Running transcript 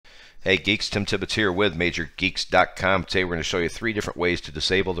Hey geeks, Tim Tibbetts here with MajorGeeks.com. Today we're going to show you 3 different ways to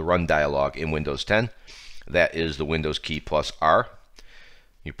disable the run dialog in Windows 10. That is the Windows key plus R.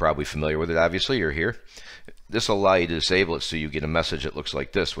 You're probably familiar with it, obviously, you're here. This will allow you to disable it so you get a message that looks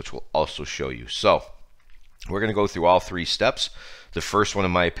like this, which we'll also show you. So, we're going to go through all 3 steps. The first one, in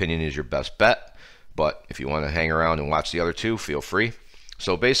my opinion, is your best bet, but if you want to hang around and watch the other 2, feel free.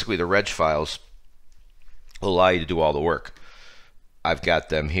 So basically the Reg Files will allow you to do all the work. I've got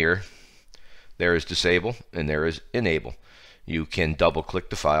them here. There is disable and there is enable. You can double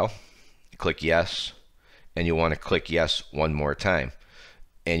click the file, click yes, and you'll want to click yes one more time.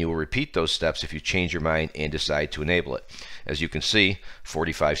 And you will repeat those steps if you change your mind and decide to enable it. As you can see,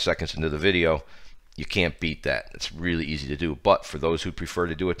 45 seconds into the video, you can't beat that. It's really easy to do. But for those who prefer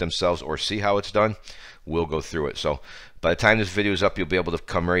to do it themselves or see how it's done, we'll go through it. So by the time this video is up, you'll be able to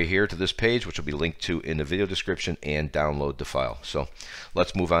come right here to this page, which will be linked to in the video description, and download the file. So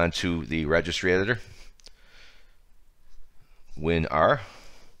let's move on to the Registry Editor. WinR,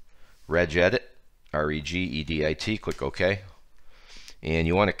 Regedit, R-E-G-E-D-I-T, click OK. And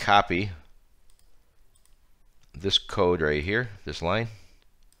you want to copy this code right here, this line.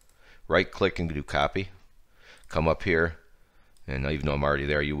 Right click and do copy. Come up here, and even though I'm already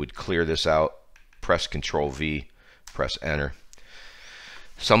there, you would clear this out, press Control V, press enter.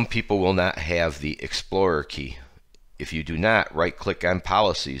 Some people will not have the Explorer key. If you do not, right click on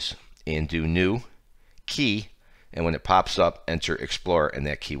policies and do new key, and when it pops up, enter Explorer and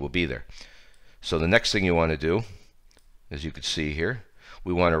that key will be there. So the next thing you want to do, as you can see here,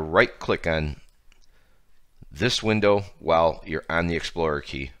 we want to right click on this window while you're on the Explorer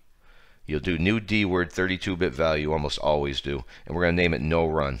key. You'll do new D word 32-bit value, almost always do, and we're going to name it no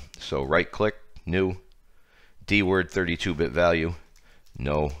run. So right click, new D word 32-bit value,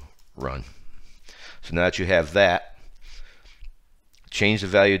 no run. So now that you have that, change the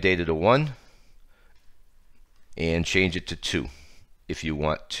value data to 1 and change it to 2 if you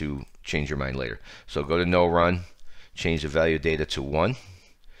want to change your mind later. So go to no run, change the value data to 1,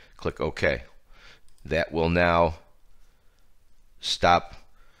 click OK. That will now stop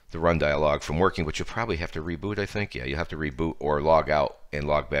the run dialog from working, but you'll probably have to reboot, I think. Yeah, you have to reboot or log out and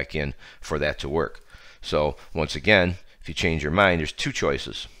log back in for that to work. So once again, if you change your mind, there's 2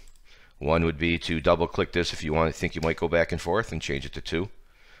 choices. One would be to double click this if you want to think you might go back and forth and change it to 2.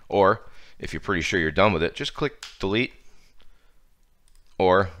 Or if you're pretty sure you're done with it, just click delete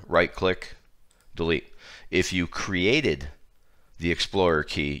or right click delete. If you created the Explorer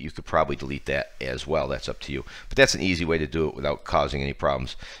key, you could probably delete that as well. That's up to you. But that's an easy way to do it without causing any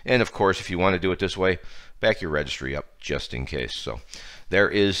problems. And of course, if you want to do it this way, back your registry up just in case. So there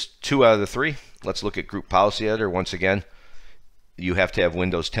is 2 out of the 3. Let's look at Group Policy Editor. Once again, you have to have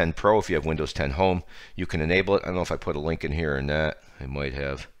Windows 10 Pro. If you have Windows 10 Home, you can enable it. I don't know if I put a link in here or not. I might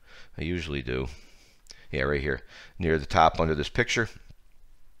have. I usually do. Yeah, right here near the top under this picture.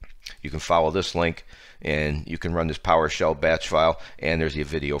 You can follow this link and you can run this PowerShell batch file, and there's a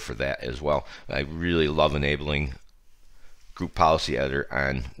video for that as well. I really love enabling Group Policy Editor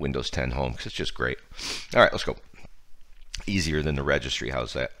on Windows 10 Home because it's just great. All right, let's go. Easier than the registry,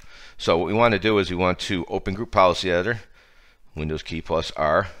 how's that? So what we want to do is we want to open Group Policy Editor, Windows key plus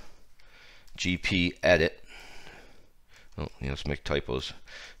R, GP edit. Oh, let's make typos.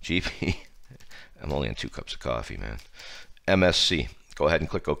 GP, I'm only on 2 cups of coffee, man. MSC. Go ahead and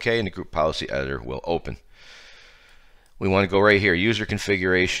click OK, and the Group Policy Editor will open. We want to go right here, User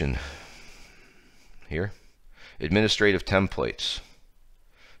Configuration. Here, Administrative Templates,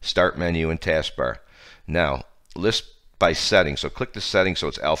 Start Menu, and Taskbar. Now, list by setting. So click the setting so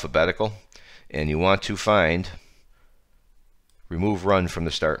it's alphabetical, and you want to find Remove Run from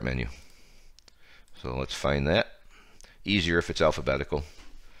the Start Menu. So let's find that. Easier if it's alphabetical.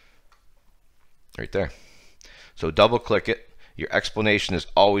 Right there. So double click it. Your explanation is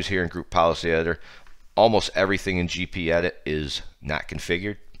always here in Group Policy Editor. Almost everything in GP Edit is not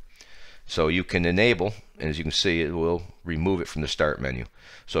configured. So you can enable, and as you can see, it will remove it from the Start menu.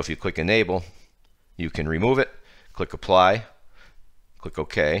 So if you click Enable, you can remove it. Click Apply, click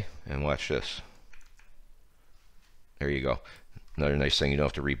OK, and watch this. There you go. Another nice thing, you don't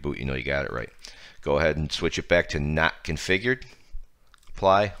have to reboot, you know you got it right. Go ahead and switch it back to Not Configured.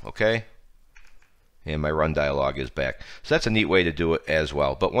 Apply, OK. And my run dialog is back. So that's a neat way to do it as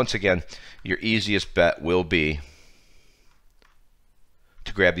well. But once again, your easiest bet will be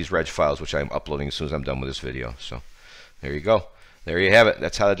to grab these Reg files, which I'm uploading as soon as I'm done with this video. So there you go. There you have it.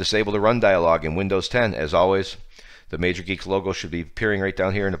 That's how to disable the run dialog in Windows 10. As always, The Major Geeks logo should be appearing right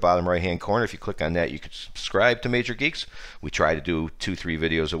down here in the bottom right hand corner. If you click on that, you can subscribe to Major Geeks. We try to do 2-3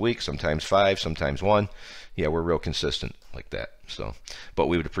 videos a week, sometimes 5, sometimes 1. Yeah, we're real consistent like that. So, but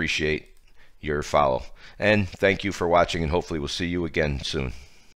we would appreciate your follow. And thank you for watching, and hopefully we'll see you again soon.